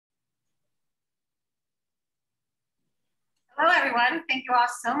Hello, everyone. Thank you all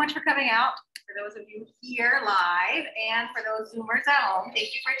so much for coming out. For those of you here live and for those Zoomers at home, thank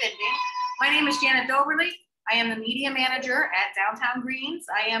you for attending. My name is Janet Doberly. I am the media manager at Downtown Greens.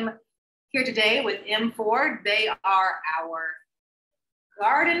 I am here today with M. Ford. They are our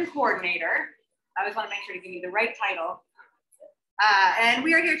garden coordinator. I always want to make sure to give you the right title. And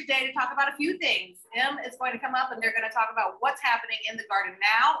we are here today to talk about a few things. M is going to come up and they're going to talk about what's happening in the garden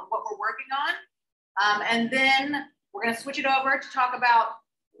now, what we're working on. And then we're going to switch it over to talk about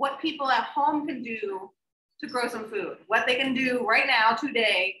what people at home can do to grow some food, what they can do right now,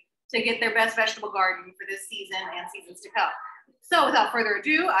 today, to get their best vegetable garden for this season and seasons to come. So without further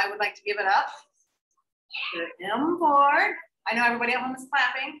ado, I would like to give it up to M. Ford. I know everybody at home is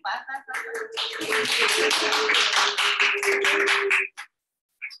clapping. Clap, clap, clap.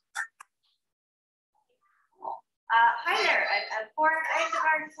 Hi there, I'm Ford. I'm the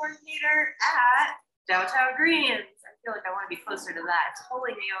garden coordinator at Downtown Greens. I feel like I want to be closer to that. It's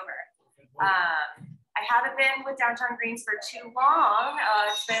pulling me over. I haven't been with Downtown Greens for too long.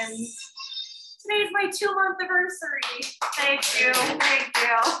 Today's my 2-month anniversary. Thank you, thank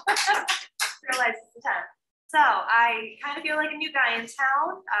you. Realize it's the time. So I kind of feel like a new guy in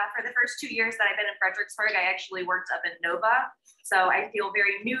town. For the first 2 years that I've been in Fredericksburg, I actually worked up in Nova. So I feel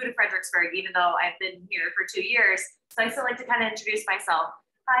very new to Fredericksburg, even though I've been here for 2 years. So I still like to kind of introduce myself.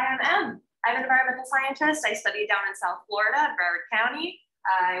 Hi, I'm Em. I'm an environmental scientist. I studied down in South Florida, in Broward County.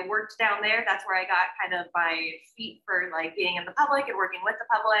 I worked down there. That's where I got kind of my feet for like being in the public and working with the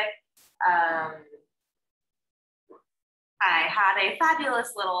public. I had a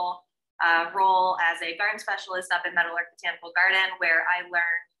fabulous little role as a garden specialist up in Meadowlark Botanical Garden, where I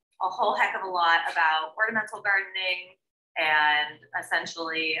learned a whole heck of a lot about ornamental gardening and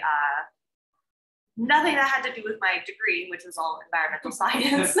essentially nothing that had to do with my degree, which was all environmental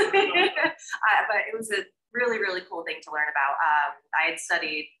science. But it was a really, really cool thing to learn about. I had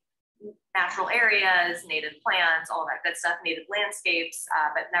studied natural areas, native plants, all that good stuff, native landscapes,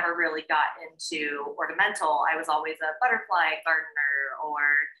 but never really got into ornamental. I was always a butterfly gardener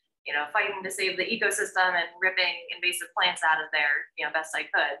or, you know, fighting to save the ecosystem and ripping invasive plants out of there, you know, best I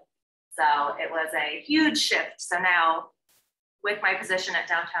could. So it was a huge shift. So now, with my position at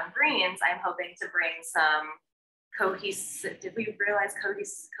Downtown Greens, I'm hoping to bring some cohesiveness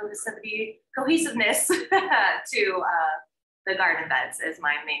to the garden beds is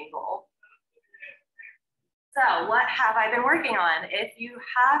my main goal. So what have I been working on? If you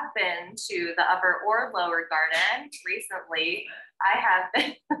have been to the upper or lower garden recently,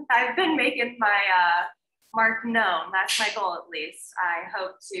 I've been making my mark known. That's my goal, at least. I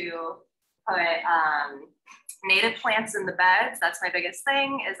hope to put native plants in the beds. That's my biggest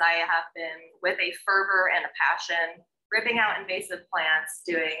thing, is I have been with a fervor and a passion ripping out invasive plants,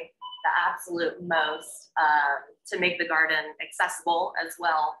 doing the absolute most to make the garden accessible as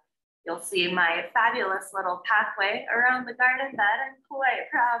well. You'll see my fabulous little pathway around the garden bed. I'm quite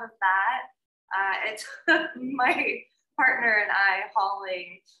proud of that. It took my partner and I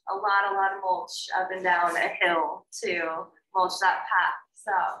hauling a lot of mulch up and down a hill to mulch that path.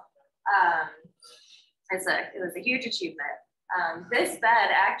 So it was a huge achievement. This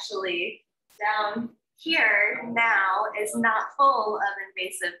bed actually down here now is not full of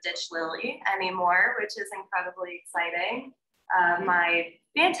invasive ditch lily anymore, which is incredibly exciting. My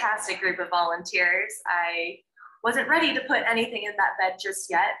fantastic group of volunteers, I wasn't ready to put anything in that bed just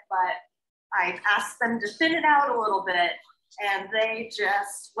yet, but I asked them to thin it out a little bit and they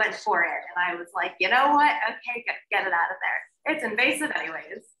just went for it. And I was like, you know what? Okay, get it out of there. It's invasive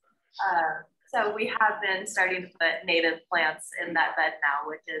anyways. So we have been starting to put native plants in that bed now,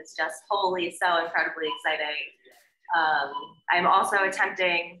 which is just wholly so incredibly exciting. I'm also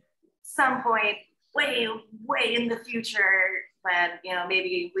attempting some point way in the future when, you know,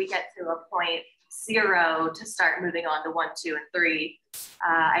 maybe we get to a point 0 to start moving on to 1, 2, and 3.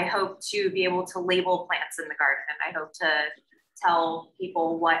 I hope to be able to label plants in the garden, and I hope to tell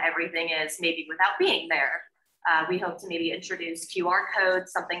people what everything is, maybe without being there. We hope to maybe introduce QR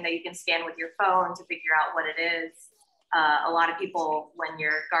codes, something that you can scan with your phone to figure out what it is. A lot of people, when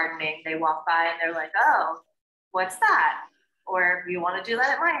you're gardening, they walk by and they're like, oh, what's that? Or we want to do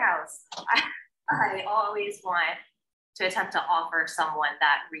that at my house. I always want to attempt to offer someone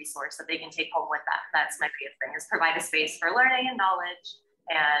that resource that they can take home with them. That's my biggest thing, is provide a space for learning and knowledge,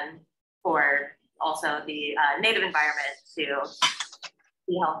 and for also the native environment to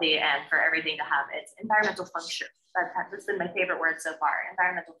be healthy, and for everything to have its environmental function. That's been my favorite word so far,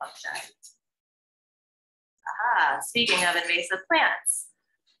 environmental function. Speaking of invasive plants,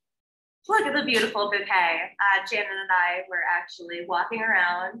 look at the beautiful bouquet. Janet and I were actually walking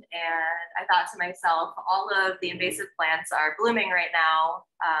around and I thought to myself, all of the invasive plants are blooming right now.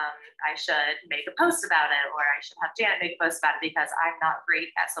 I should make a post about it, or I should have Janet make a post about it because I'm not great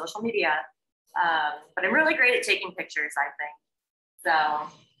at social media. But I'm really great at taking pictures, I think. So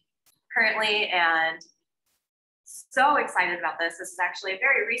currently, and so excited about this. This is actually a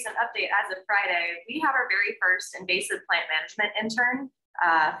very recent update as of Friday. We have our very first invasive plant management intern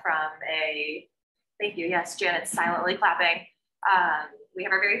from a, thank you, yes, Janet's silently clapping. We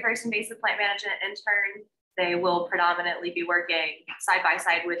have our very first invasive plant management intern. They will predominantly be working side by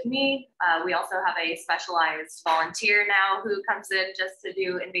side with me. We also have a specialized volunteer now who comes in just to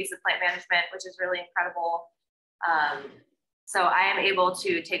do invasive plant management, which is really incredible. So I am able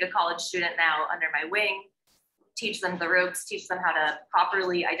to take a college student now under my wing, teach them the ropes, teach them how to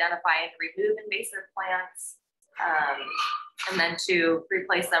properly identify and remove invasive plants, and then to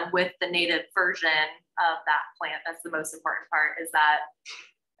replace them with the native version of that plant. That's the most important part, is that,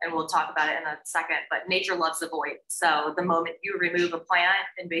 and we'll talk about it in a second, but nature loves a void. So the moment you remove a plant,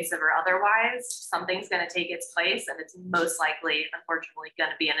 invasive or otherwise, something's going to take its place, and it's most likely, unfortunately, going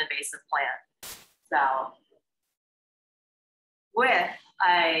to be an invasive plant. So with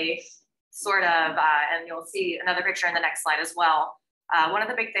a sort of, and you'll see another picture in the next slide as well. One of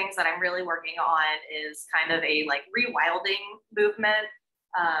the big things that I'm really working on is kind of a like rewilding movement.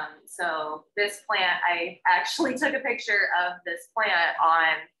 So this plant, I actually took a picture of this plant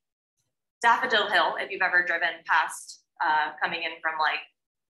on Daffodil Hill. If you've ever driven past, coming in from like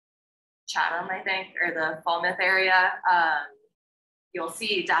Chatham, I think, or the Falmouth area, you'll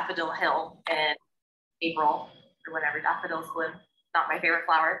see Daffodil Hill in April or whenever daffodils bloom. Not my favorite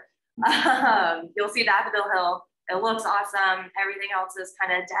flower. You'll see Daffodil Hill. It looks awesome. Everything else is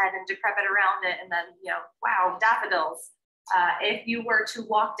kind of dead and decrepit around it. And then, you know, wow, daffodils. If you were to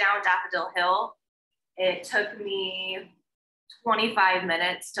walk down Daffodil Hill, it took me 25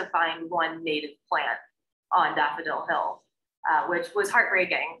 minutes to find one native plant on Daffodil Hill, which was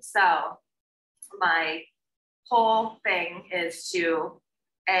heartbreaking. So my whole thing is to,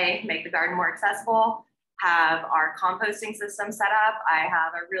 A, make the garden more accessible, have our composting system set up. I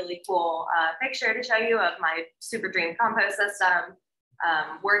have a really cool picture to show you of my Super Dream compost system,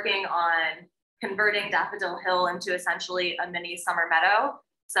 working on converting Daffodil Hill into essentially a mini summer meadow.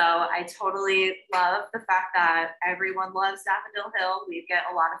 So I totally love the fact that everyone loves Daffodil Hill. We get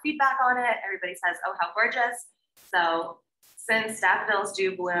a lot of feedback on it. Everybody says, oh, how gorgeous. So since daffodils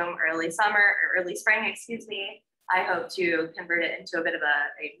do bloom early summer or early spring, excuse me, I hope to convert it into a bit of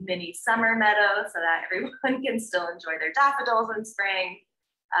a mini summer meadow so that everyone can still enjoy their daffodils in spring.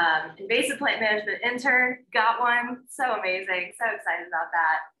 Invasive plant management intern, got one, so amazing, so excited about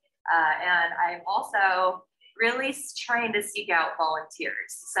that. And I'm also really trying to seek out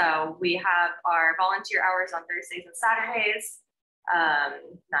volunteers. So we have our volunteer hours on Thursdays and Saturdays.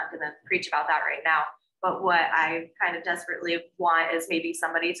 Not gonna preach about that right now. But what I kind of desperately want is maybe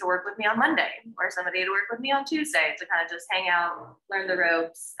somebody to work with me on Monday or somebody to work with me on Tuesday to kind of just hang out, learn the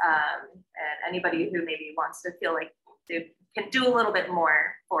ropes, and anybody who maybe wants to feel like they can do a little bit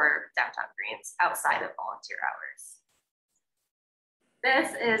more for Downtown Greens outside of volunteer hours.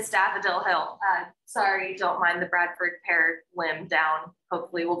 This is Daffodil Hill. Sorry, don't mind the Bradford pear limb down.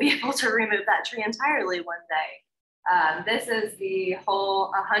 Hopefully we'll be able to remove that tree entirely one day. This is the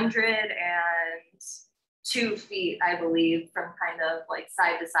whole 102 feet, I believe, from kind of like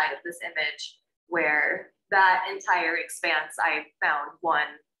side to side of this image, where that entire expanse, I found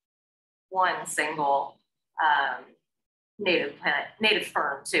one single native plant, native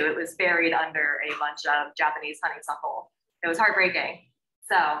fern too. It was buried under a bunch of Japanese honeysuckle. It was heartbreaking.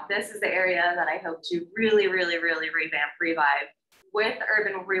 So this is the area that I hope to really, really, really revamp, revive. With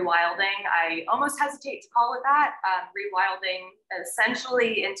urban rewilding, I almost hesitate to call it that. Rewilding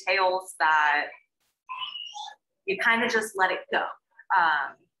essentially entails that you kind of just let it go.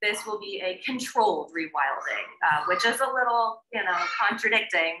 This will be a controlled rewilding, which is a little,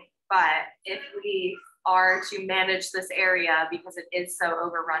 contradicting, but if we are to manage this area, because it is so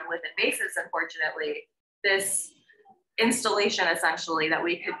overrun with invasives, unfortunately, this installation essentially that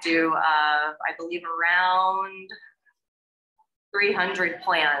we could do, I believe around 300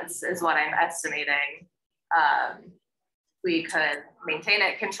 plants is what I'm estimating. We could maintain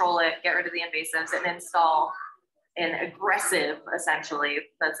it, control it, get rid of the invasives, and install an aggressive, essentially,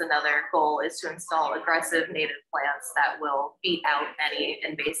 that's another goal, is to install aggressive native plants that will beat out any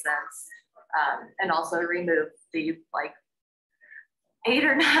invasives, and also remove the like 8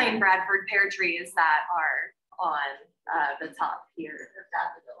 or 9 Bradford pear trees that are on the top here of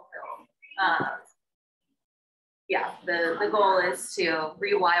Daffodil Hill. yeah, the goal is to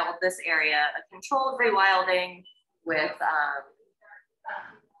rewild this area, a controlled rewilding with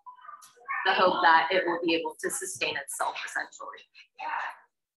the hope that it will be able to sustain itself essentially.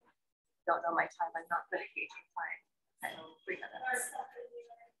 Don't know my time, I'm not good at gauging time. I know 3 minutes.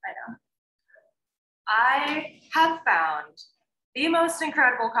 I know. I have found the most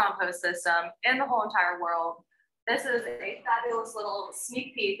incredible compost system in the whole entire world. This is a fabulous little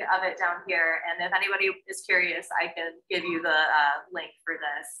sneak peek of it down here. And if anybody is curious, I can give you the link for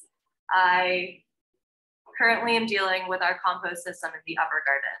this. I currently am dealing with our compost system in the upper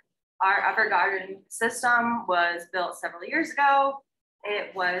garden. Our upper garden system was built several years ago.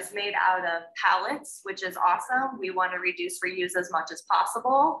 It was made out of pallets, which is awesome. We want to reduce reuse as much as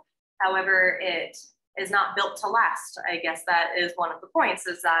possible. However, it is not built to last. I guess that is one of the points,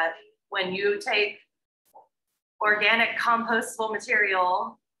 is that when you take organic compostable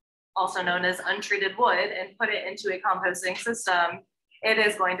material, also known as untreated wood, and put it into a composting system, it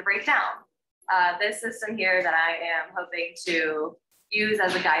is going to break down. This system here that I am hoping to use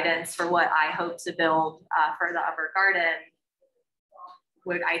as a guidance for what I hope to build for the upper garden,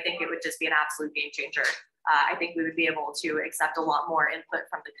 I think it would just be an absolute game changer. I think we would be able to accept a lot more input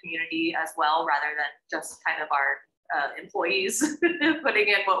from the community as well, rather than just kind of our employees putting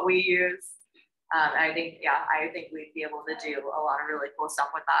in what we use. I think we'd be able to do a lot of really cool stuff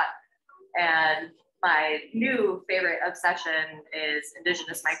with that. And my new favorite obsession is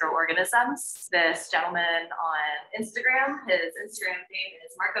indigenous microorganisms. This gentleman on Instagram, his Instagram name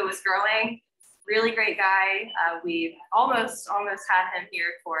is Marco is Growing. Really great guy. We've almost had him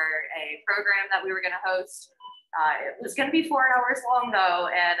here for a program that we were going to host. It was going to be 4 hours long though,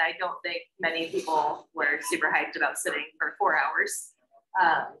 and I don't think many people were super hyped about sitting for 4 hours.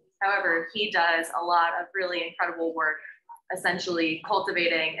 However, he does a lot of really incredible work, essentially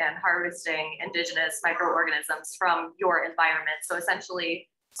cultivating and harvesting indigenous microorganisms from your environment. So essentially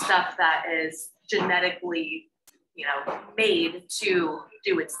stuff that is genetically, made to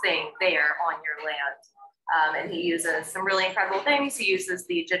do its thing there on your land. And he uses some really incredible things. He uses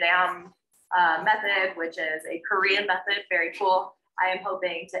the Jadam method, which is a Korean method, very cool. I am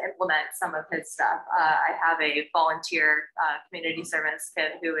hoping to implement some of his stuff. I have a volunteer community service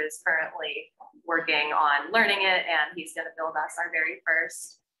kid who is currently working on learning it, and he's going to build us our very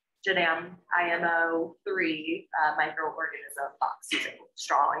first Jadam IMO 3 microorganism box using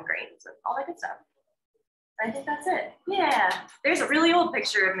straw and grains and all that good stuff. I think that's it. Yeah, there's a really old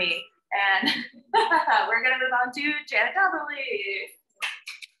picture of me, and we're going to move on to Janet Donnelly.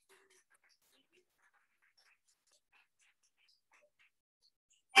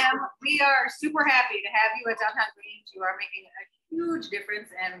 We are super happy to have you at Downtown Greens. You are making a huge difference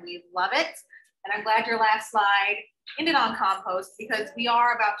and we love it. And I'm glad your last slide ended on compost, because we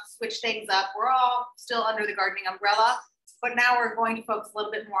are about to switch things up. We're all still under the gardening umbrella, but now we're going to focus a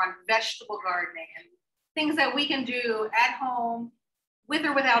little bit more on vegetable gardening and things that we can do at home with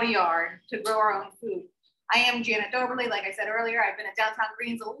or without a yard to grow our own food. I am Janet Doberly. Like I said earlier, I've been at Downtown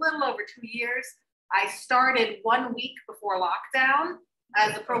Greens a little over 2 years. I started 1 week before lockdown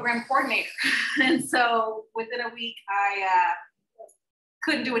as a program coordinator. And so within a week, I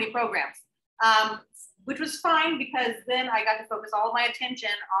couldn't do any programs, which was fine, because then I got to focus all of my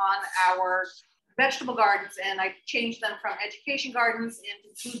attention on our vegetable gardens, and I changed them from education gardens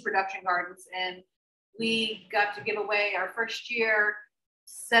into food production gardens. And we got to give away our first year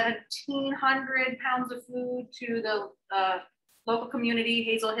 1,700 pounds of food to the local community,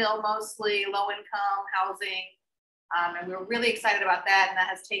 Hazel Hill, mostly low income housing. And we were really excited about that, and that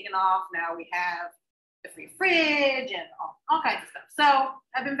has taken off. Now we have the free fridge and all kinds of stuff. So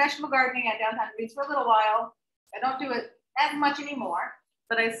I've been vegetable gardening at Downtown Greens for a little while. I don't do it as much anymore,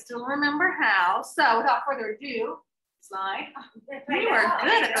 but I still remember how. So without further ado, slide. You are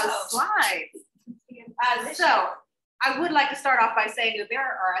good at those slides. So I would like to start off by saying that there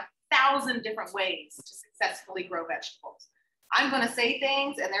are 1,000 different ways to successfully grow vegetables. I'm going to say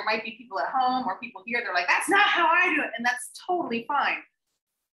things, and there might be people at home or people here, they're like, that's not how I do it. And that's totally fine.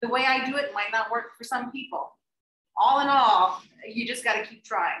 The way I do it might not work for some people. All in all, you just got to keep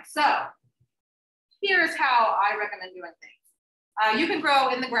trying. So here's how I recommend doing things. You can grow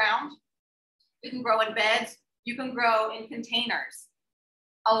in the ground. You can grow in beds. You can grow in containers.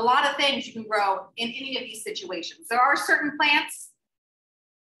 A lot of things you can grow in any of these situations. There are certain plants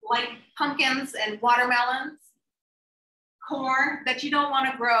like pumpkins and watermelons, corn, that you don't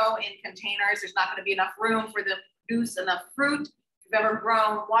want to grow in containers. There's not going to be enough room for them to produce enough fruit. If you've ever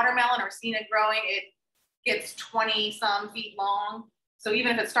grown watermelon or seen it growing, it gets 20 some feet long. So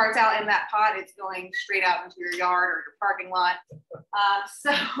even if it starts out in that pot, it's going straight out into your yard or your parking lot.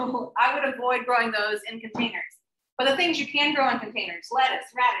 So I would avoid growing those in containers. But the things you can grow in containers, lettuce,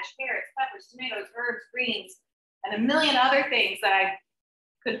 radish, carrots, peppers, tomatoes, herbs, greens, and a million other things that I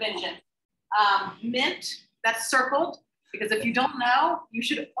could mention. Mint, that's circled, because if you don't know, you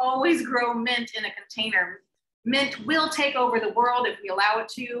should always grow mint in a container. Mint will take over the world if we allow it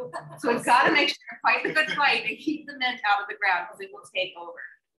to. So we've got to make sure to fight the good fight and keep the mint out of the ground because it will take over.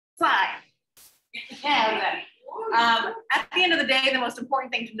 Slide. Yeah, at the end of the day, the most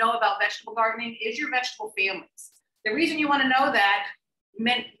important thing to know about vegetable gardening is your vegetable families. The reason you want to know that,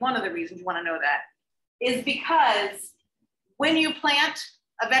 one of the reasons you want to know that, is because when you plant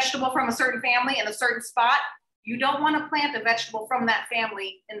a vegetable from a certain family in a certain spot, you don't want to plant a vegetable from that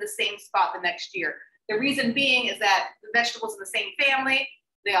family in the same spot the next year. The reason being is that the vegetables in the same family,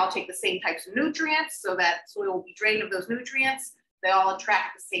 they all take the same types of nutrients, so that soil will be drained of those nutrients. They all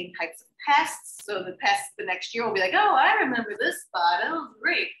attract the same types of pests. So the pests the next year will be like, oh, I remember this spot, it was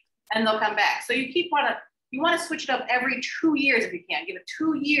great. And they'll come back. So you want to switch it up every 2 years if you can. Give it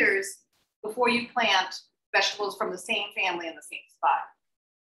 2 years before you plant vegetables from the same family in the same spot.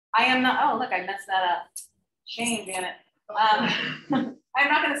 I am not, oh, look, I messed that up. Shame, Janet. I'm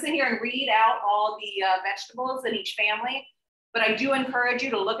not going to sit here and read out all the vegetables in each family, but I do encourage you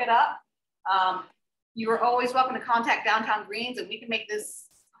to look it up. You are always welcome to contact Downtown Greens, and we can make this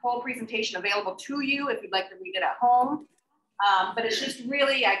whole presentation available to you if you'd like to read it at home. But it's just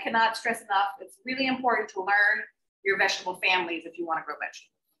really, I cannot stress enough, it's really important to learn your vegetable families if you want to grow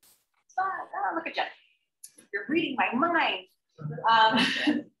vegetables. Oh, look at you. You're reading my mind.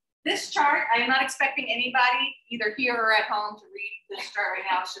 This chart, I am not expecting anybody, either here or at home, to read this chart right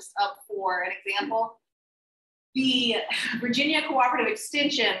now. It's just up for an example. The Virginia Cooperative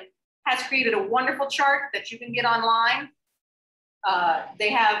Extension has created a wonderful chart that you can get online. They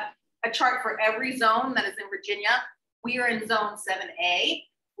have a chart for every zone that is in Virginia. We are in zone 7A,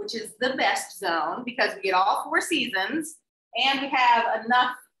 which is the best zone because we get all 4 seasons and we have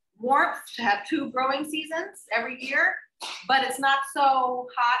enough warmth to have 2 growing seasons every year. But it's not so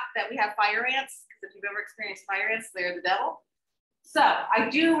hot that we have fire ants, because if you've ever experienced fire ants, they're the devil. So I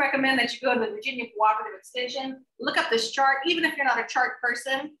do recommend that you go to the Virginia Cooperative Extension, look up this chart, even if you're not a chart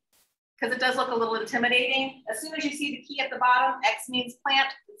person, because it does look a little intimidating. As soon as you see the key at the bottom, X means plant,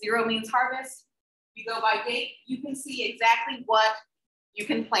 0 means harvest. You go by date, you can see exactly what you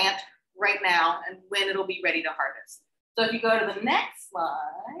can plant right now and when it'll be ready to harvest. So if you go to the next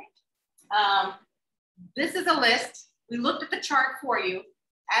slide, this is a list. We looked at the chart for you.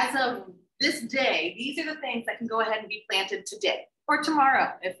 As of this day, these are the things that can go ahead and be planted today or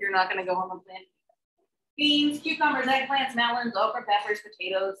tomorrow if you're not going to go home and plant beans, cucumbers, eggplants, melons, okra, peppers,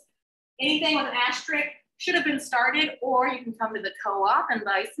 potatoes. Anything with an asterisk should have been started, or you can come to the co-op and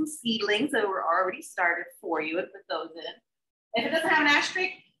buy some seedlings that were already started for you and put those in. If it doesn't have an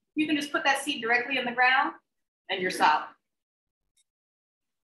asterisk, you can just put that seed directly in the ground and you're solid.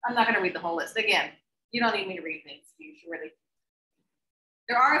 I'm not going to read the whole list. Again, you don't need me to read things to you, surely.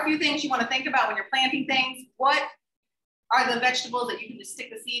 There are a few things you want to think about when you're planting things. What are the vegetables that you can just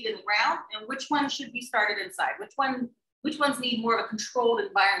stick the seed in the ground, and which ones should be started inside? Which ones need more of a controlled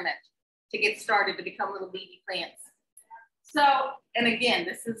environment to get started to become little baby plants? So, and again,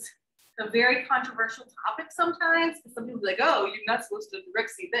 this is a very controversial topic sometimes. Some people are like, oh, you're not supposed to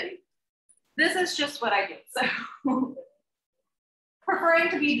direct seed that. This is just what I do. So preferring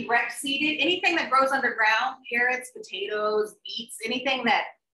to be direct seeded, anything that grows underground, carrots, potatoes, beets, anything that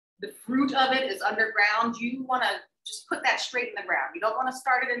the fruit of it is underground, you want to just put that straight in the ground. You don't want to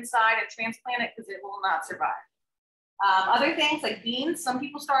start it inside and transplant it because it will not survive. Other things like beans, some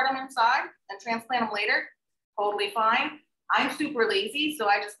people start them inside and transplant them later. Totally fine. I'm super lazy, so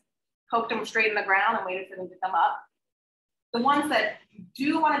I just poked them straight in the ground and waited for them to come up. The ones that you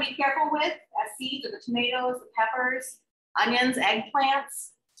do want to be careful with as seeds are the tomatoes, the peppers, onions,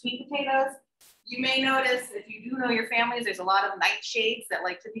 eggplants, sweet potatoes. You may notice, if you do know your families, there's a lot of nightshades that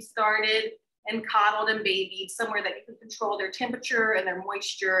like to be started and coddled and babied somewhere that you can control their temperature and their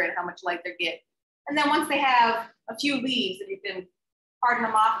moisture and how much light they get. And then once they have a few leaves, that you can harden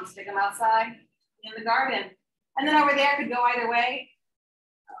them off and stick them outside in the garden. And then over there could go either way.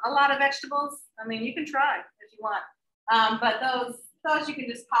 A lot of vegetables, I mean, you can try if you want. But those you can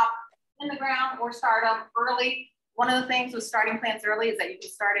just pop in the ground or start them early. One of the things with starting plants early is that you can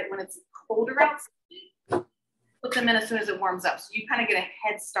start it when it's colder outside. Put them in as soon as it warms up. So you kind of get a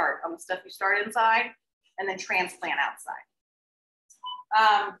head start on the stuff you start inside and then transplant outside.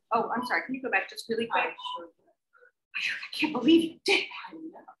 Oh, I'm sorry. Can you go back just really quick? I can't believe you did.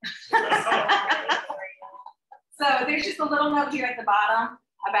 So there's just a little note here at the bottom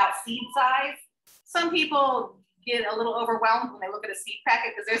about seed size. Some people get a little overwhelmed when they look at a seed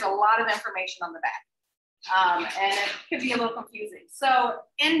packet because there's a lot of information on the back. And it can be a little confusing. So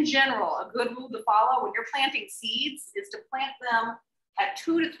in general, a good rule to follow when you're planting seeds is to plant them at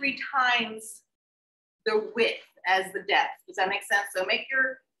 2 to 3 times the width as the depth. Does that make sense? So make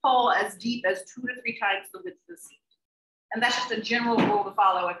your hole as deep as 2 to 3 times the width of the seed. And that's just a general rule to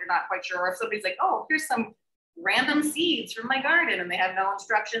follow if you're not quite sure. Or if somebody's like, oh, here's some random seeds from my garden and they have no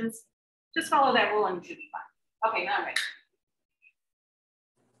instructions, just follow that rule and you should be fine. Okay, now I'm ready.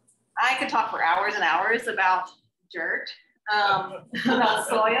 I could talk for hours and hours about dirt, about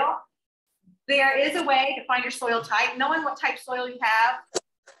soil. There is a way to find your soil type. Knowing what type soil you have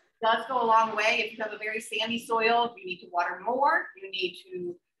does go a long way. If you have a very sandy soil, you need to water more. You need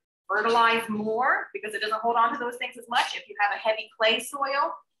to fertilize more because it doesn't hold on to those things as much. If you have a heavy clay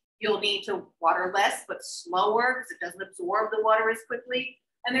soil, you'll need to water less but slower because it doesn't absorb the water as quickly.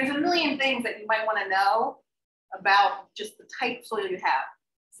 And there's a million things that you might want to know about just the type of soil you have.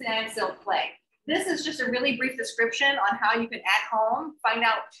 Sand, silt, clay. This is just a really brief description on how you can at home find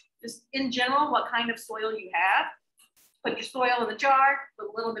out just in general what kind of soil you have. Put your soil in the jar, put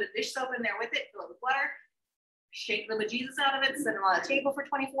a little bit of dish soap in there with it, fill it with water, shake the bejesus out of it, set it on a table for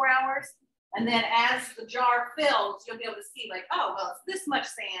 24 hours. And then as the jar fills, you'll be able to see like, oh, well, it's this much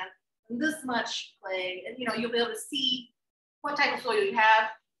sand and this much clay. And you'll be able to see what type of soil you have.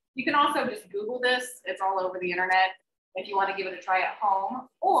 You can also just Google this. It's all over the internet if you want to give it a try at home.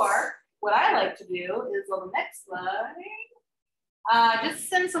 Or what I like to do is on the next slide, just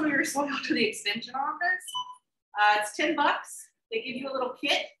send some of your soil to the extension office. It's $10. They give you a little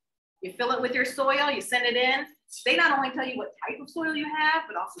kit. You fill it with your soil, you send it in. They not only tell you what type of soil you have,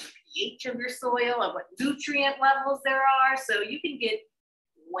 but also the pH of your soil and what nutrient levels there are. So you can get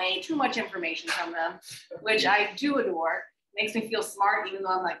way too much information from them, which I do adore. Makes me feel smart, even though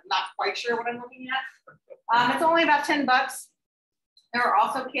I'm like not quite sure what I'm looking at. It's only about $10. There are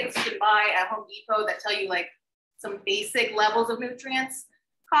also kits you can buy at Home Depot that tell you like some basic levels of nutrients.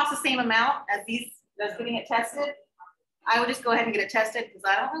 Cost the same amount as these that's getting it tested. I would just go ahead and get it tested because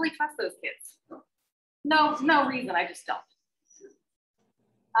I don't really trust those kits. No reason, I just don't.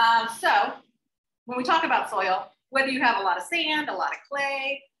 So when we talk about soil, whether you have a lot of sand, a lot of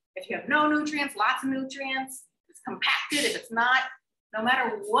clay, if you have no nutrients, lots of nutrients, it's compacted, if it's not, no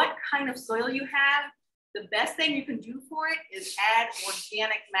matter what kind of soil you have, the best thing you can do for it is add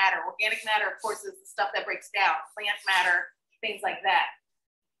organic matter. Organic matter, of course, is the stuff that breaks down, plant matter, things like that.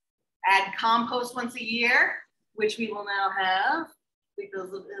 Add compost once a year, which we will now have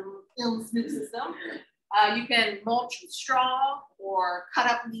because of Ilm's new system. You can mulch with straw or cut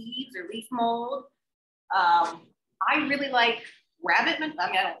up leaves or leaf mold. I really like rabbit manure.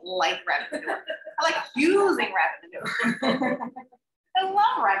 I mean, I don't like rabbit manure. I like using rabbit manure. I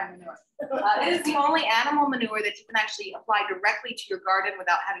love rabbit manure. It is the only animal manure that you can actually apply directly to your garden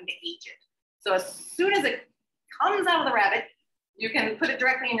without having to age it. So as soon as it comes out of the rabbit, you can put it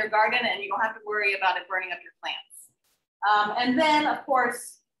directly in your garden and you don't have to worry about it burning up your plants. And then, of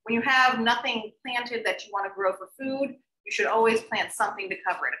course, when you have nothing planted that you want to grow for food, you should always plant something to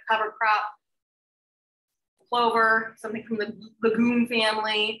cover it. A cover crop, clover, something from the legume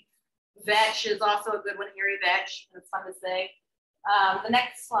family. Vetch is also a good one, hairy vetch. It's fun to say. The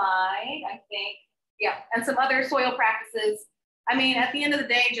next slide, I think, yeah, and some other soil practices. I mean, at the end of the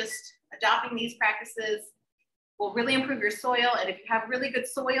day, just adopting these practices will really improve your soil. And if you have really good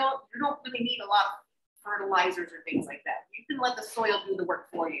soil, you don't really need a lot of fertilizers or things like that. You can let the soil do the work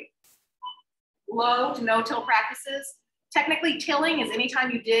for you. Low to no till practices. Technically, tilling is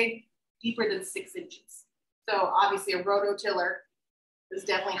anytime you dig deeper than 6 inches. So obviously a rototiller is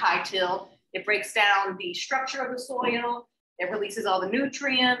definitely high till. It breaks down the structure of the soil. It releases all the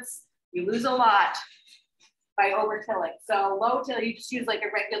nutrients. You lose a lot by over tilling. So low till, you just use like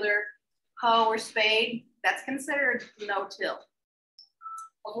a regular hoe or spade. That's considered no till.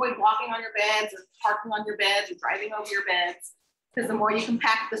 Avoid walking on your beds or parking on your beds or driving over your beds, because the more you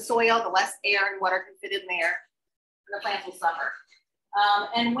compact the soil, the less air and water can fit in there, and the plants will suffer.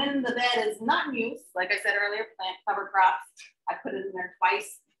 And when the bed is not in use, like I said earlier, plant cover crops. I put it in there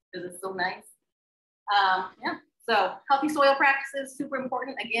twice because it's so nice. Yeah, so healthy soil practices, super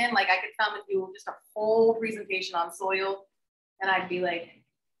important. Again, like I could come and do just a whole presentation on soil, and I'd be like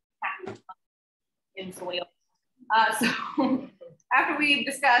happy in soil. So after we've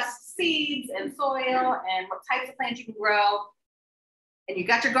discussed seeds and soil and what types of plants you can grow, and you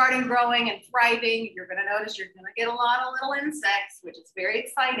got your garden growing and thriving, you're gonna notice you're gonna get a lot of little insects, which is very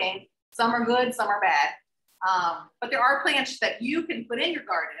exciting. Some are good, some are bad. But there are plants that you can put in your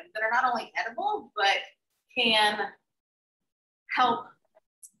garden that are not only edible, but can help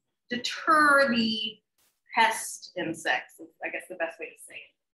deter the pest insects, is I guess the best way to say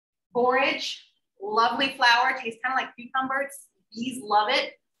it. Borage Lovely flower, tastes kind of like cucumbers. Bees love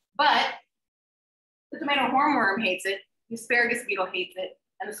it, but the tomato hornworm hates it, the asparagus beetle hates it,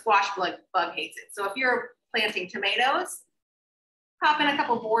 and the squash bug hates it. So if you're planting tomatoes, pop in a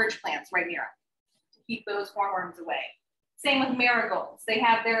couple borage plants right near them to keep those hornworms away. Same with marigolds. They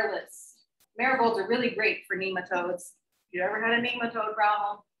have their lists. Marigolds are really great for nematodes. You ever had a nematode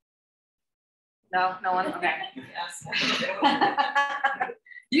problem? No, no one? Okay.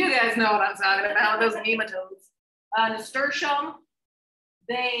 You guys know what I'm talking about, those nematodes. Nasturtium,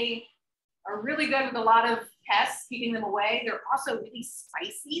 they are really good with a lot of pests, keeping them away. They're also really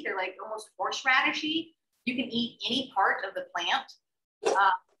spicy. They're like almost horseradishy. You can eat any part of the plant. They're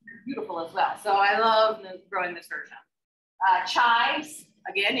beautiful as well. So I love growing nasturtium. Chives,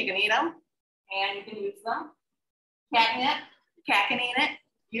 again, you can eat them and you can use them. Catnip, cat can eat it,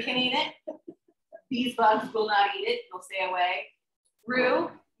 you can eat it. These bugs will not eat it, they'll stay away.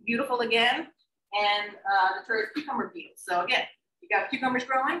 Rue, beautiful again, and the tourist cucumber beetles. So again, you got cucumbers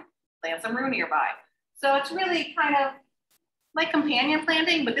growing, plant some rue nearby. So it's really kind of like companion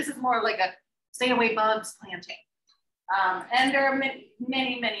planting, but this is more like a stay away bugs planting. And there are many,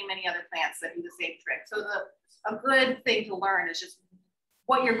 many other plants that do the same trick. So a good thing to learn is just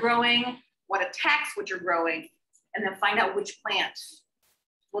what you're growing, what attacks what you're growing, and then find out which plant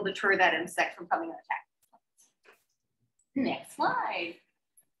will deter that insect from coming and attacking. Next slide.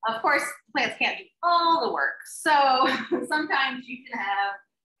 Of course, plants can't do all the work. So sometimes you can have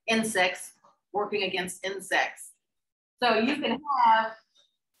insects working against insects. So you can have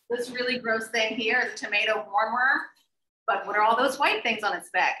this really gross thing here, the tomato hornworm. But what are all those white things on its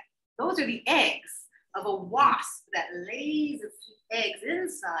back? Those are the eggs of a wasp that lays its eggs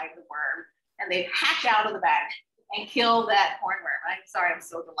inside the worm, and they hatch out of the back and kill that hornworm. I'm sorry, I'm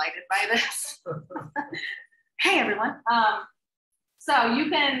so delighted by this. Hey, everyone. So you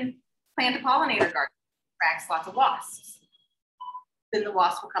can plant a pollinator garden, attracts lots of wasps. Then the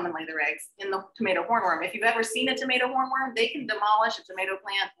wasps will come and lay their eggs in the tomato hornworm. If you've ever seen a tomato hornworm, they can demolish a tomato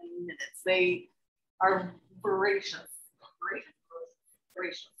plant in minutes. They are voracious.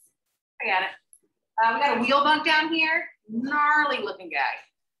 Voracious. I got it. We got a wheel bug down here, gnarly looking guy.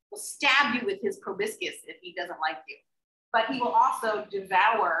 Will stab you with his proboscis if he doesn't like you. But he will also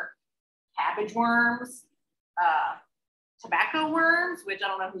devour cabbage worms, tobacco worms, which I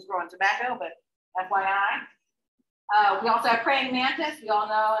don't know who's growing tobacco, but FYI. We also have praying mantis. We all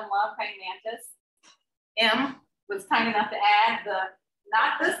know and love praying mantis. M was kind enough to add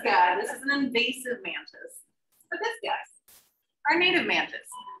not this guy, this is an invasive mantis, but this guy, our native mantis.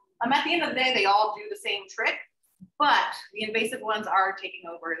 At the end of the day, they all do the same trick, but the invasive ones are taking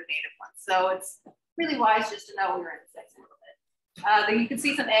over the native ones. So it's really wise just to know your insects a little bit. Then you can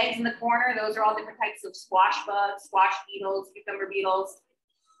see some eggs in the corner. Those are all different types of squash bugs, squash beetles, cucumber beetles.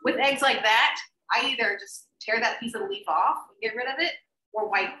 With eggs like that, I either just tear that piece of the leaf off and get rid of it, or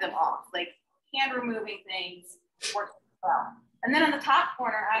wipe them off. Like hand removing things works well. And then on the top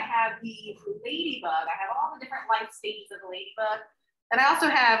corner, I have the ladybug. I have all the different life stages of the ladybug. And I also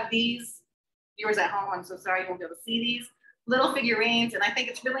have these, viewers at home, I'm so sorry you won't be able to see these, little figurines. And I think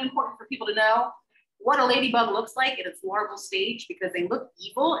it's really important for people to know what a ladybug looks like in its larval stage, because they look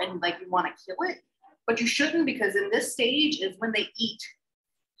evil and like you want to kill it, but you shouldn't, because in this stage is when they eat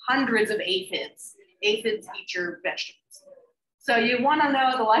hundreds of aphids. Aphids eat your vegetables. So you want to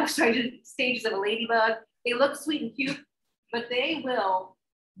know the life stages of a ladybug. They look sweet and cute, but they will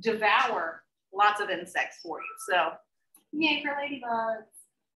devour lots of insects for you. So yay for ladybugs.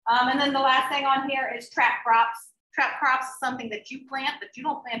 And then the last thing on here is trap crops. Trap crops is something that you plant that you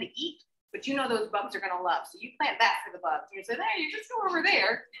don't plan to eat, but you know those bugs are going to love. So you plant that for the bugs. You say, hey, you just go over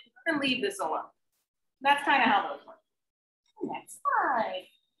there and leave this alone. That's kind of how those work. Next slide.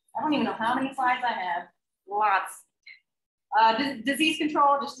 I don't even know how many slides I have. Lots. Disease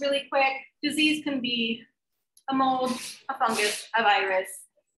control, just really quick. Disease can be a mold, a fungus, a virus.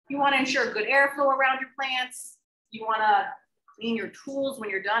 You want to ensure good airflow around your plants. You want to clean your tools when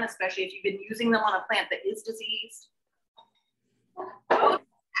you're done, especially if you've been using them on a plant that is diseased.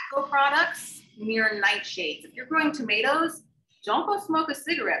 Tobacco products near nightshades. If you're growing tomatoes, don't go smoke a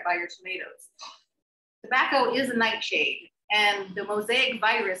cigarette by your tomatoes. Tobacco is a nightshade, and the mosaic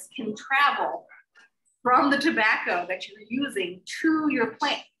virus can travel from the tobacco that you're using to your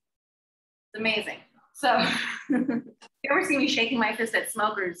plant. It's amazing. So if you ever see me shaking my fist at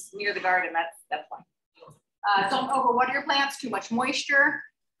smokers near the garden, that's why. Don't overwater your plants, too much moisture,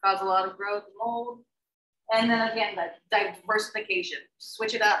 cause a lot of growth and mold. And then again, the diversification,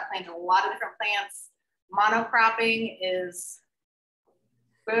 switch it up, plant a lot of different plants. Monocropping is,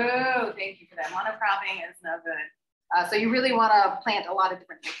 oh, thank you for that. Monocropping is no good. So you really want to plant a lot of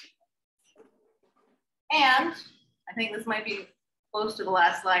different things. And I think this might be close to the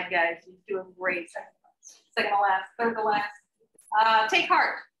last slide, guys. You're doing great. Second to last, third to last. Take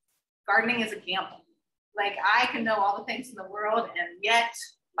heart. Gardening is a gamble. Like, I can know all the things in the world, and yet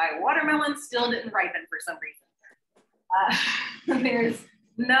my watermelon still didn't ripen for some reason. There's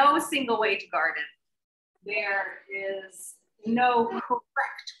no single way to garden. There is no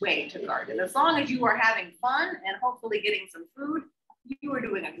correct way to garden. As long as you are having fun and hopefully getting some food, you are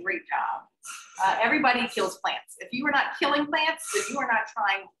doing a great job. Everybody kills plants. If you are not killing plants, then you are not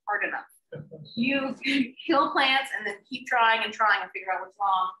trying hard enough. You kill plants and then keep trying and figure out what's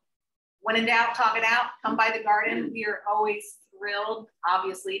wrong. When in doubt, talk it out. Come by the garden. We are always thrilled,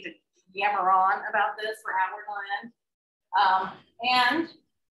 obviously, to yammer on about this for hours on end. And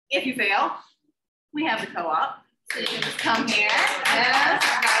if you fail, we have the co-op. So you can just come here. Yes,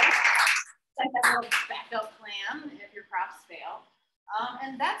 right. Like that little backup plan if your crops fail.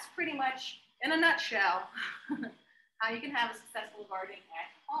 And that's pretty much, in a nutshell, how you can have a successful garden at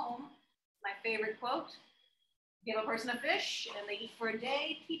home. My favorite quote: give a person a fish and they eat for a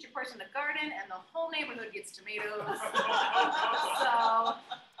day, teach a person to garden and the whole neighborhood gets tomatoes. So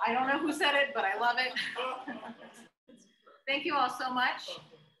I don't know who said it, but I love it. Thank you all so much.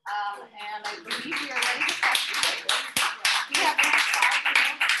 And I believe we are ready to question. We have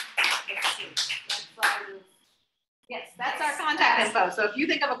yes, that's our contact info. So if you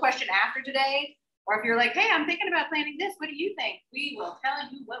think of a question after today, or if you're like, hey, I'm thinking about planning this, what do you think? We will tell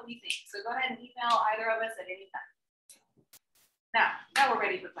you what we think. So go ahead and email either of us at any time. Now we're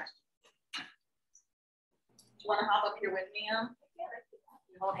ready for questions. Do you want to hop up here with me?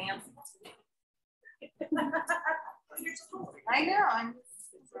 Hold hands. I know.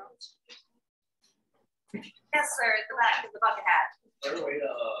 Yes, sir. At the back of the bucket hat.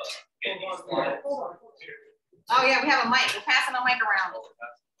 Oh yeah, we have a mic. We're passing a mic around.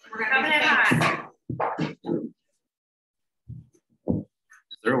 We're coming in hot.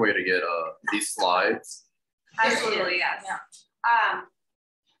 Is there a way to get these slides? Absolutely, yes. Yeah.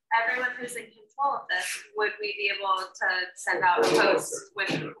 Everyone who's in control of this, would we be able to send out a post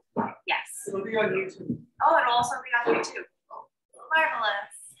with? Yes. It'll be on YouTube. Oh, it'll also be on YouTube.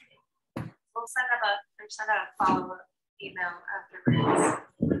 Marvelous. We'll send out a follow-up email afterwards.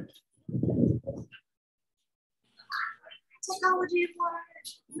 Technology of water.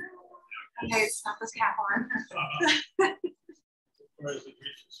 Okay, stop this cap on.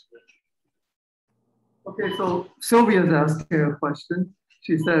 Okay, so Sylvia's asking a question.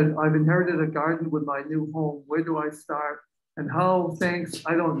 She said, I've inherited a garden with my new home. Where do I start? And how? Thanks.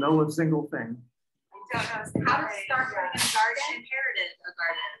 I don't know a single thing. I don't know. How to start putting in a garden? Inherited a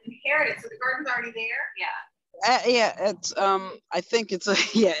garden. Inherited. So the garden's already there? Yeah. Yeah, it's I think it's a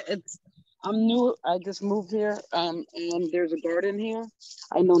it's I'm new. I just moved here. And there's a garden here.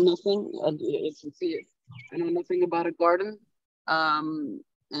 I know nothing. If you see it, I know nothing about a garden.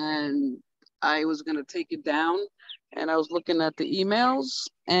 And I was gonna take it down, and I was looking at the emails,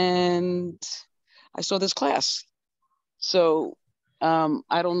 and I saw this class. So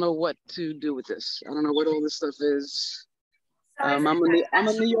I don't know what to do with this. I don't know what all this stuff is. So I'm a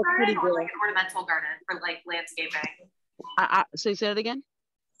New York City girl. Like an ornamental garden for like landscaping. Say that again.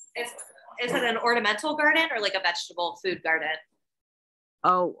 Is it an ornamental garden or like a vegetable food garden?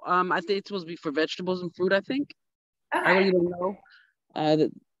 Oh, I think it's supposed to be for vegetables and fruit, I think. Okay. I really don't know.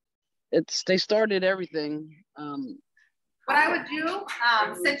 They started everything. What I would do,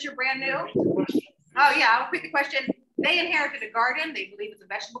 since you're brand new, oh yeah, I'll repeat the question. They inherited a garden. They believe it's a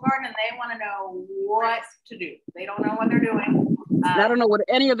vegetable garden, and they want to know what to do. They don't know what they're doing. I don't know what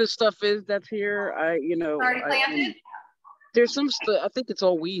any of this stuff is that's here. Already planted. There's some stuff. I think it's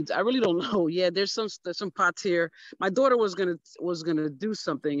all weeds. I really don't know. Yeah, there's some pots here. My daughter was gonna do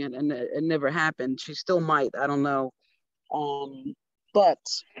something, and it never happened. She still might. I don't know. But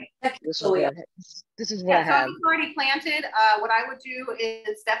this is what I have. So if it's already planted, what I would do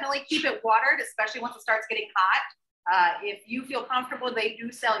is definitely keep it watered, especially once it starts getting hot. If you feel comfortable, they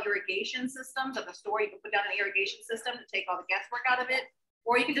do sell irrigation systems at the store. You can put down an irrigation system to take all the guesswork out of it.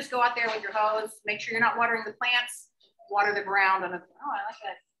 Or you can just go out there with your hose, make sure you're not watering the plants, water the ground. I like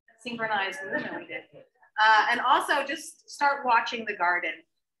that synchronized movement we did. And also just start watching the garden.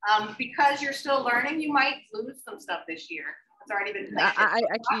 Because you're still learning, you might lose some stuff this year. It's already been planted.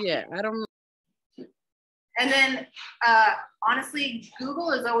 I don't know. And then honestly, Google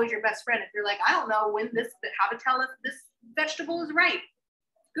is always your best friend. If you're like, I don't know how to tell if this vegetable is right,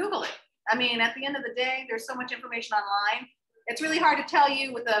 Google it. I mean, at the end of the day, there's so much information online. It's really hard to tell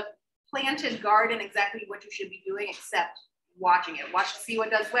you with a planted garden exactly what you should be doing, except watching it. Watch to see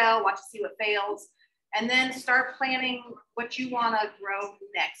what does well, watch to see what fails, and then start planning what you want to grow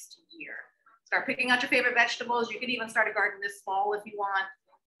next year. start picking out your favorite vegetables. You could even start a garden this fall if you want.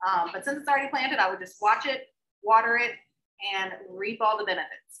 But since it's already planted, I would just watch it, water it, and reap all the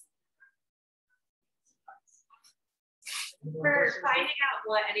benefits. For finding out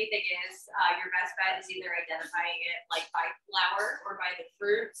what anything is, your best bet is either identifying it like by flower or by the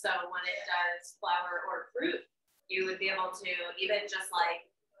fruit. So when it does flower or fruit, you would be able to even just like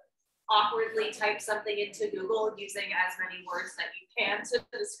awkwardly type something into Google using as many words that you can to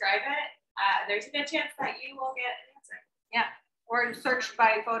describe it. There's a good chance that you will get an answer. Yeah, or search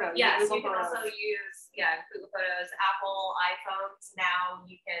by photo. Yes, Google you can Photos. also use Google Photos, Apple iPhones. Now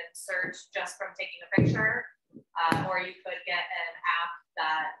you can search just from taking a picture. Or you could get an app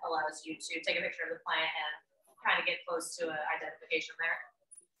that allows you to take a picture of the plant and kind of get close to an identification there.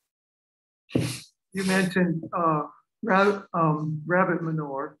 You mentioned rabbit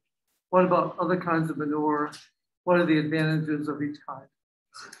manure. What about other kinds of manure? What are the advantages of each kind?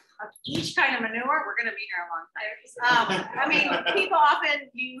 Of each kind of manure, we're going to be here a long time. I mean, people often,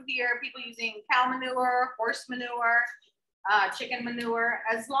 you hear people using cow manure, horse manure, chicken manure.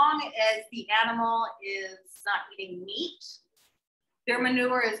 As long as the animal is not eating meat, their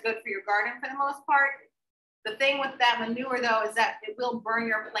manure is good for your garden for the most part. The thing with that manure though is that it will burn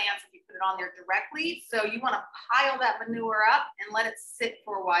your plants if you put it on there directly. So you want to pile that manure up and let it sit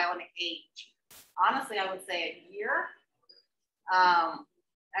for a while and age. Honestly, I would say a year.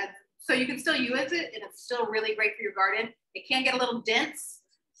 So you can still use it and it's still really great for your garden. It can get a little dense.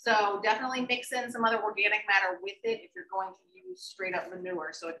 So definitely mix in some other organic matter with it if you're going to use straight up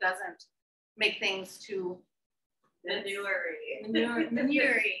manure. So it doesn't make things too manure-y.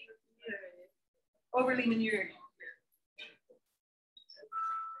 Overly manure.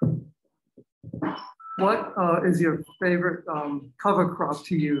 What is your favorite cover crop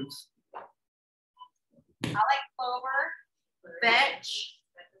to use? I like clover, vetch.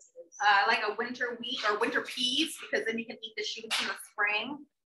 I like a winter wheat or winter peas because then you can eat the shoots in the spring.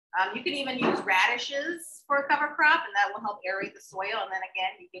 You can even use radishes for a cover crop and that will help aerate the soil. And then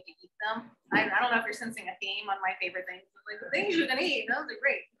again, you get to eat them. I don't know if you're sensing a theme on my favorite things. Like the things you can eat, those are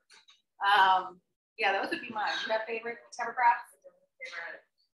great. Yeah, those would be mine. You have favorite cover crops?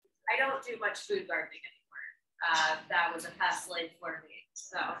 I don't do much food gardening anymore. That was a past life for me.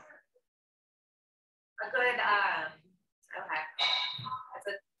 So a good, okay.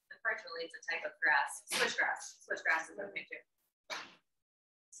 Unfortunately, it's a type of grass. Switchgrass. Switchgrass is okay too.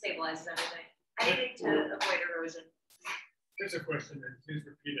 Stabilizes everything. Anything to avoid erosion. Here's a question, and please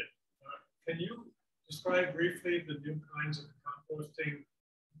repeat it. Can you describe briefly the new kinds of composting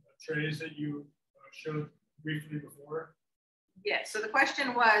trays that you showed briefly before? Yes, so the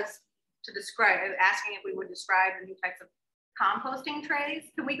question was to describe, asking if we would describe the new types of composting trays.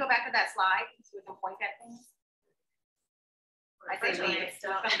 Can we go back to that slide so we can point at things? I think it's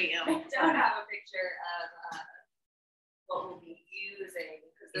going to be ill. Don't have a picture of what we'll be using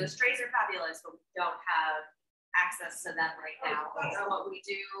because those trays are fabulous, but we don't have access to them right now. So what we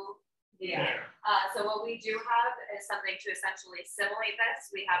do, so what we do have is something to essentially simulate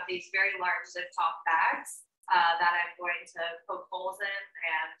this. We have these very large zip top bags that I'm going to poke holes in,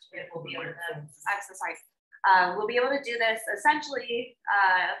 and it will be able to exercise. We'll be able to do this essentially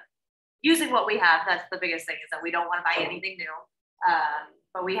using what we have. That's the biggest thing is that we don't want to buy anything new.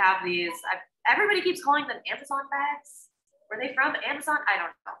 But we have these, everybody keeps calling them Amazon bags. Were they from Amazon? I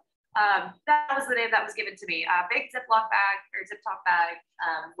don't know. That was the name that was given to me. A big Ziploc bag or zip top bag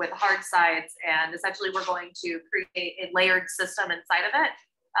with hard sides. And essentially we're going to create a layered system inside of it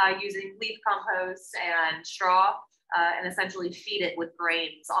using leaf compost and straw and essentially feed it with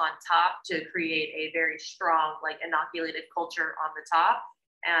grains on top to create a very strong, like inoculated culture on the top.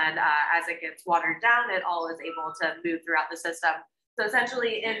 And as it gets watered down, it all is able to move throughout the system. So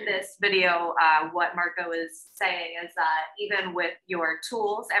essentially in this video, what Marco is saying is that even with your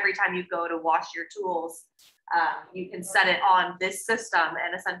tools, every time you go to wash your tools, you can set it on this system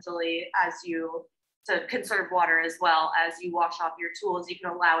and essentially to conserve water as well as you wash off your tools, you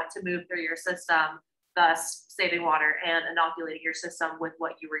can allow it to move through your system, thus saving water and inoculating your system with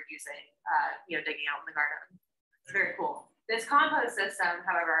what you were using, digging out in the garden. It's very cool. This compost system,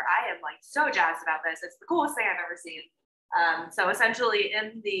 however, I am like so jazzed about this. It's the coolest thing I've ever seen. So essentially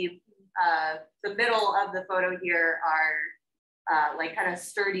in the middle of the photo here are like kind of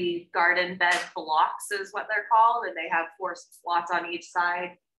sturdy garden bed blocks is what they're called. And they have 4 slots on each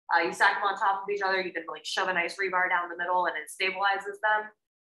side. You stack them on top of each other. You can like shove a nice rebar down the middle and it stabilizes them.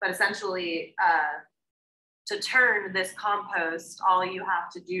 But essentially to turn this compost, all you have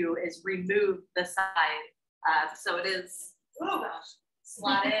to do is remove the side. So it is, oh gosh,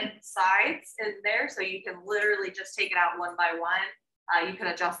 slatted sides in there. So you can literally just take it out one by one You can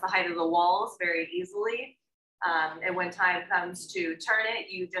adjust the height of the walls very easily. And when time comes to turn it,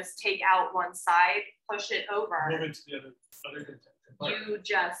 you just take out one side, push it over. Move it to the other compartment. You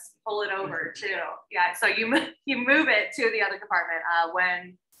just pull it over too. Yeah, so you move it to the other compartment.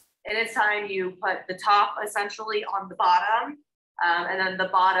 When it is time, you put the top essentially on the bottom, and then the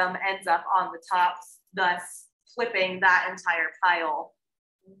bottom ends up on the top, thus flipping that entire pile.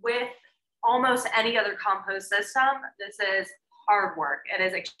 With almost any other compost system, this is hard work. It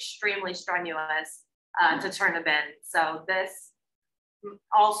is extremely strenuous to turn a bin. So this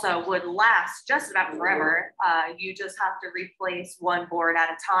also would last just about forever. You just have to replace one board at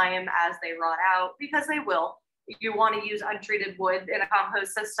a time as they rot out, because they will. If you want to use untreated wood in a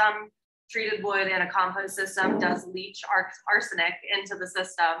compost system, treated wood in a compost system does leach arsenic into the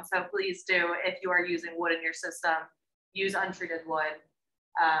system. So please do, if you are using wood in your system, use untreated wood.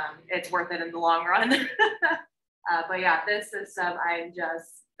 It's worth it in the long run. But yeah, this system, I'm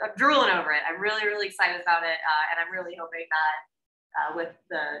drooling over it. I'm really, really excited about it. And I'm really hoping that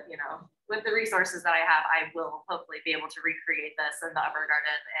with the resources that I have, I will hopefully be able to recreate this in the upper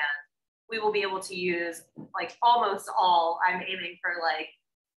garden, and we will be able to use like almost all. I'm aiming for like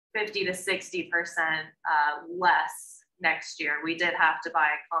 50 to 60% less next year. We did have to buy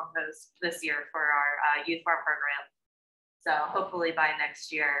compost this year for our youth farm program. So hopefully by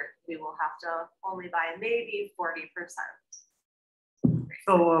next year, we will have to only buy maybe 40%.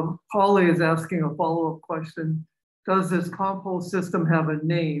 So Holly is asking a follow-up question. Does this compost system have a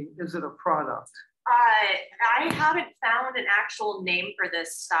name? Is it a product? I haven't found an actual name for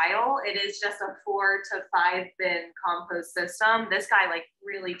this style. It is just a 4 to 5 bin compost system. This guy like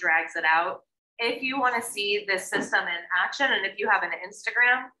really drags it out. If you want to see this system in action, and if you have an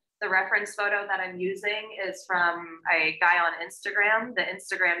Instagram, the reference photo that I'm using is from a guy on Instagram. The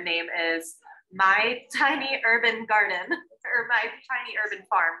Instagram name is My Tiny Urban Garden, or My Tiny Urban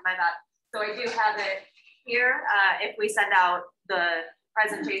Farm, my bad. So I do have it here. If we send out the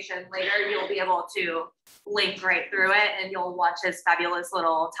presentation later, you'll be able to link right through it, and you'll watch his fabulous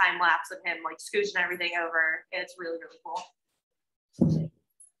little time lapse of him like scooching everything over. It's really, really cool.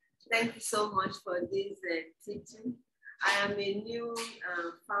 Thank you so much for this teaching. I am a new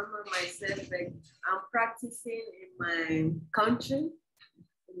farmer myself, but I'm practicing in my country.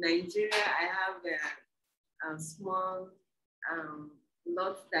 In Nigeria, I have a small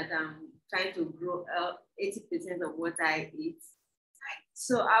lot that I'm trying to grow 80% of what I eat.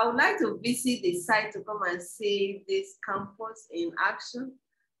 So I would like to visit the site to come and see this compost in action,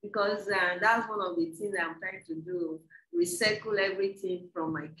 because that's one of the things I'm trying to do, recycle everything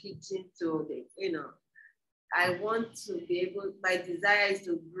from my kitchen to the, I want to be able, my desire is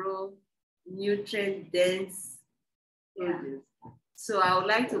to grow nutrient dense produce. So I would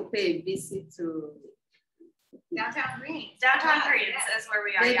like to pay a visit to Downtown Greens. Downtown Greens is where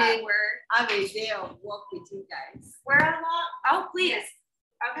we are. maybe Yeah, have a day of work with you guys. we're on oh, please.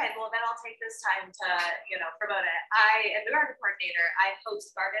 Okay, well then I'll take this time to, promote it. I am the garden coordinator. I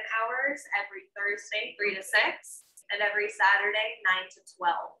host garden hours every Thursday, 3 to 6, and every Saturday, 9 to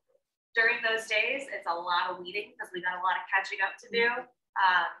 12. During those days, it's a lot of weeding because we got a lot of catching up to do.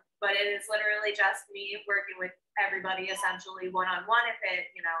 But it is literally just me working with everybody essentially one-on-one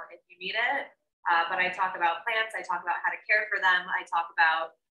if you need it. But I talk about plants, I talk about how to care for them, I talk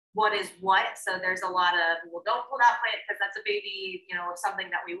about what is what. So there's a lot of, well, don't pull that plant because that's a baby, of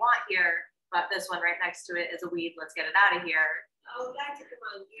something that we want here. But this one right next to it is a weed, let's get it out of here. I would like to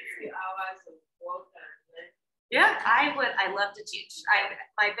come and give you hours of work. Yeah, I love to teach.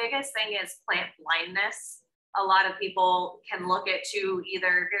 My biggest thing is plant blindness. A lot of people can look at two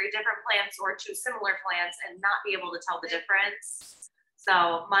either very different plants or two similar plants and not be able to tell the difference.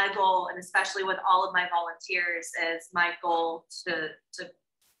 So my goal, and especially with all of my volunteers, is my goal to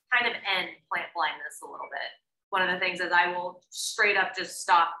kind of end plant blindness a little bit. One of the things is I will straight up just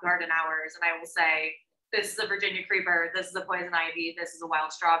stop garden hours and I will say, this is a Virginia creeper, this is a poison ivy, this is a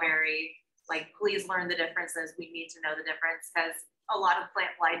wild strawberry. Like, please learn the differences. We need to know the difference, because a lot of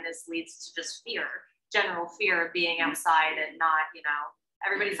plant blindness leads to just fear, general fear of being outside and not,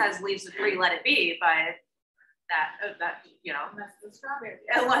 everybody says leaves are free, let it be, but unless it's a strawberry.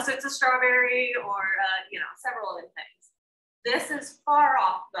 Unless it's a strawberry or, several other things. This is far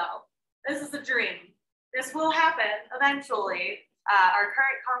off though. This is a dream. This will happen eventually. Our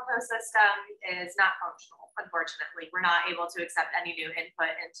current compost system is not functional, unfortunately. We're not able to accept any new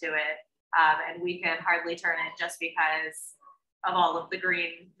input into it. And we can hardly turn it just because of all of the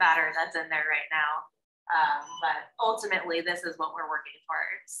green matter that's in there right now. But ultimately, this is what we're working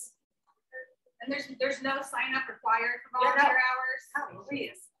towards. And there's no sign up required for volunteer hours. Oh,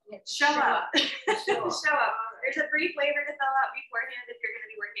 please. Show up. Show up. There's a brief waiver to fill out beforehand if you're going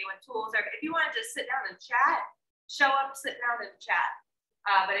to be working with tools, or if you want to just sit down and chat, show up, sit down and chat.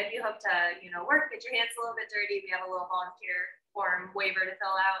 But if you hope to, work, get your hands a little bit dirty, we have a little volunteer form waiver to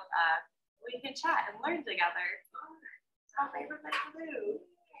fill out. We can chat and learn together. It's my favorite thing to do.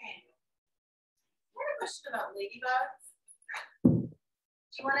 I have a question about ladybugs.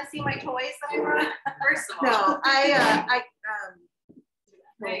 Do you want to see my toys that I brought? First of all. No, I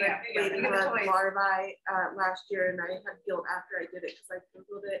There you go, there you go. Look at the ladybug toys. larvae last year, and I had guilt after I did it because I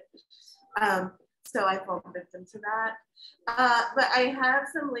Googled it. So I fell victim to that. But I have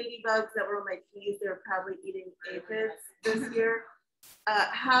some ladybugs that were on my keys. They were probably eating aphids this year.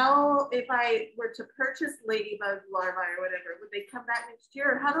 How, if I were to purchase ladybug larvae or whatever, would they come back next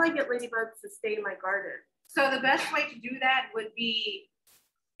year? Or how do I get ladybugs to stay in my garden? So the best way to do that would be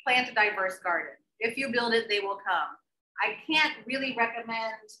plant a diverse garden. If you build it, they will come. I can't really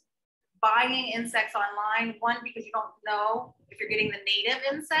recommend buying insects online. One, because you don't know if you're getting the native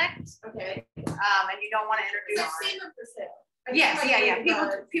insect, Okay. and you don't want to introduce. I've seen them for sale. Yes, yeah.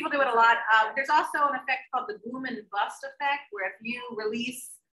 People do it a lot. There's also an effect called the boom and bust effect, where if you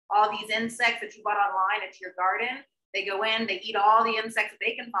release all these insects that you bought online into your garden, they go in, they eat all the insects that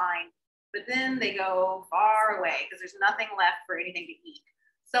they can find, but then they go far away because there's nothing left for anything to eat.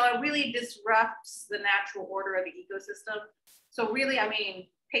 So it really disrupts the natural order of the ecosystem. So really, I mean,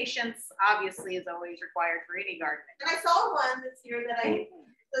 patience obviously is always required for any gardening. And I saw one this year that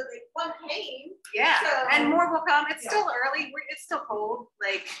one came. Yeah, So- and more will come. It's Yeah. still early. It's still cold.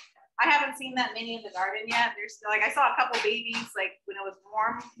 Like, I haven't seen that many in the garden yet. There's still, like, I saw a couple babies like when it was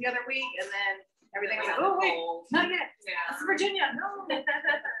warm the other week, and then everything was like, oh wait, not yet. Yeah. This is Virginia. No.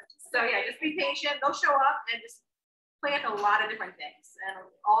 So yeah, just be patient. They'll show up, and just plant a lot of different things, and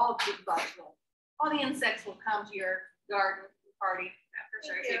all the bugs will, all the insects will come to your garden party. Yeah, for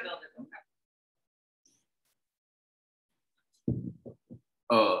sure. If you build it, okay.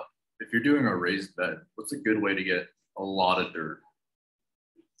 If you're doing a raised bed, what's a good way to get a lot of dirt?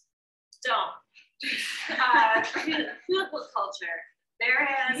 Don't. Cuticle culture. There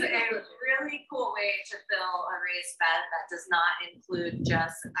is a really cool way to fill a raised bed that does not include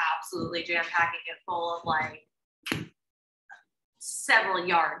just absolutely jam packing it full of like several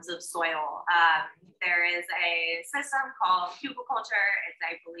yards of soil. There is a system called cuticle culture. It's,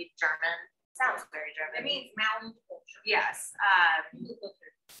 I believe, German. Sounds very German. It means mound culture. Yes.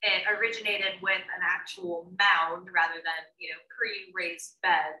 It originated with an actual mound rather than, pre-raised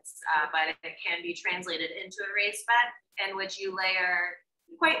beds, but it can be translated into a raised bed in which you layer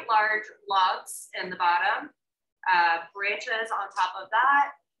quite large logs in the bottom, branches on top of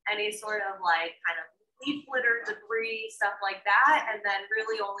that, any sort of like kind of leaf litter, debris, stuff like that. And then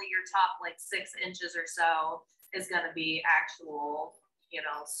really only your top like 6 inches or so is going to be actual,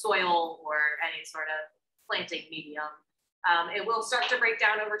 soil or any sort of planting medium. It will start to break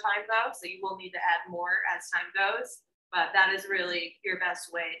down over time though, so you will need to add more as time goes, but that is really your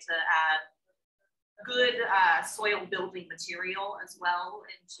best way to add good soil building material as well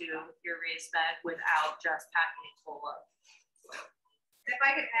into your raised bed without just packing it full of. If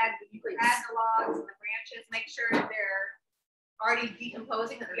I could add, you could add the logs and the branches, make sure that they're already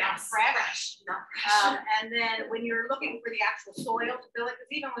decomposing, that they're not fresh. And then when you're looking for the actual soil to fill it,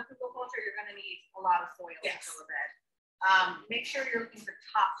 because even with cuticle culture, you're gonna need a lot of soil to fill a bed. Make sure you're looking for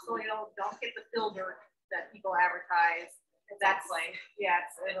topsoil. Don't get the fill dirt that people advertise. That's like,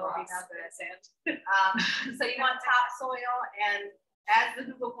 it'll be not good. So you want topsoil, and as the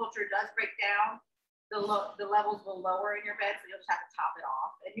cuticle culture does break down, the levels will lower in your bed, so you'll just have to top it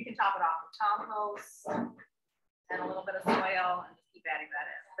off. And you can top it off with compost and a little bit of soil, and just keep adding that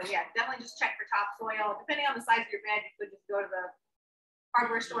in. But yeah, definitely just check for topsoil. Depending on the size of your bed, you could just go to the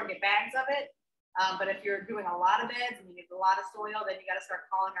hardware store and get bags of it. But if you're doing a lot of beds and you need a lot of soil, then you got to start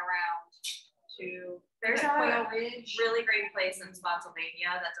calling around to. There's Quail a Ridge. really great place in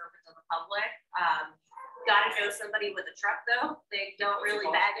Spotsylvania that's open to the public. Gotta know somebody with a truck though. They don't really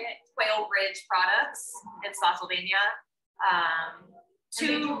bag it. Quail Ridge Products in Spotsylvania.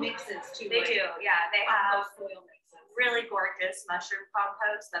 They do mixes too. They do, yeah. They have soil mixes. really gorgeous mushroom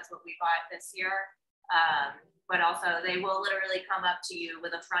compost. That's what we bought this year. But also they will literally come up to you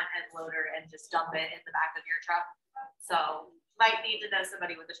with a front end loader and just dump it in the back of your truck. So might need to know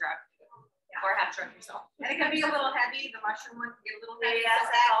somebody with a truck or have a truck yourself. And it can be a little heavy. The mushroom one can get a little heavy. Yes, So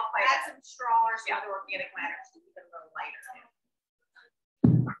it's all add some straw or some other organic matters to keep it a little lighter.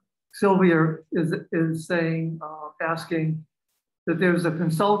 Sylvia is saying, asking that there's a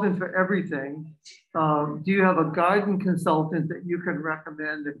consultant for everything. Do you have a garden consultant that you can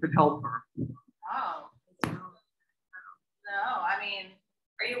recommend that could help her? Oh. No, I mean,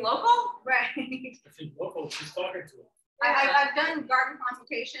 Are you local? Right. If he's local, she's talking to him. I've done garden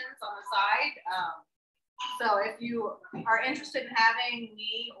consultations on the side. So if you are interested in having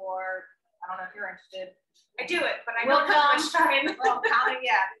me, or I don't know if you're interested. I do it, but I We'll don't have much time. Well,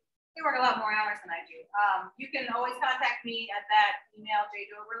 yeah, they work a lot more hours than I do. You can always contact me at that email,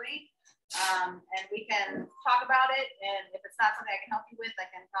 jdoverly, and we can talk about it. And if it's not something I can help you with, I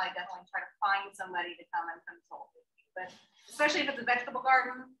can probably definitely try to find somebody to come and consult with you. But especially if it's a vegetable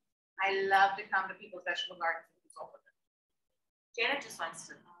garden, I love to come to people's vegetable gardens and consult with them. Janet just wants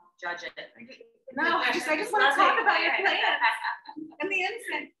to judge it. No, I just want to talk about your plants and the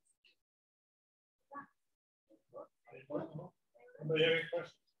insects. Anybody have any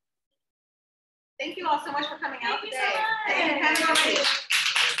questions? Thank you all so much for coming out Thank you today. so And much. having a great-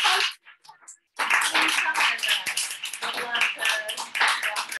 Good luck to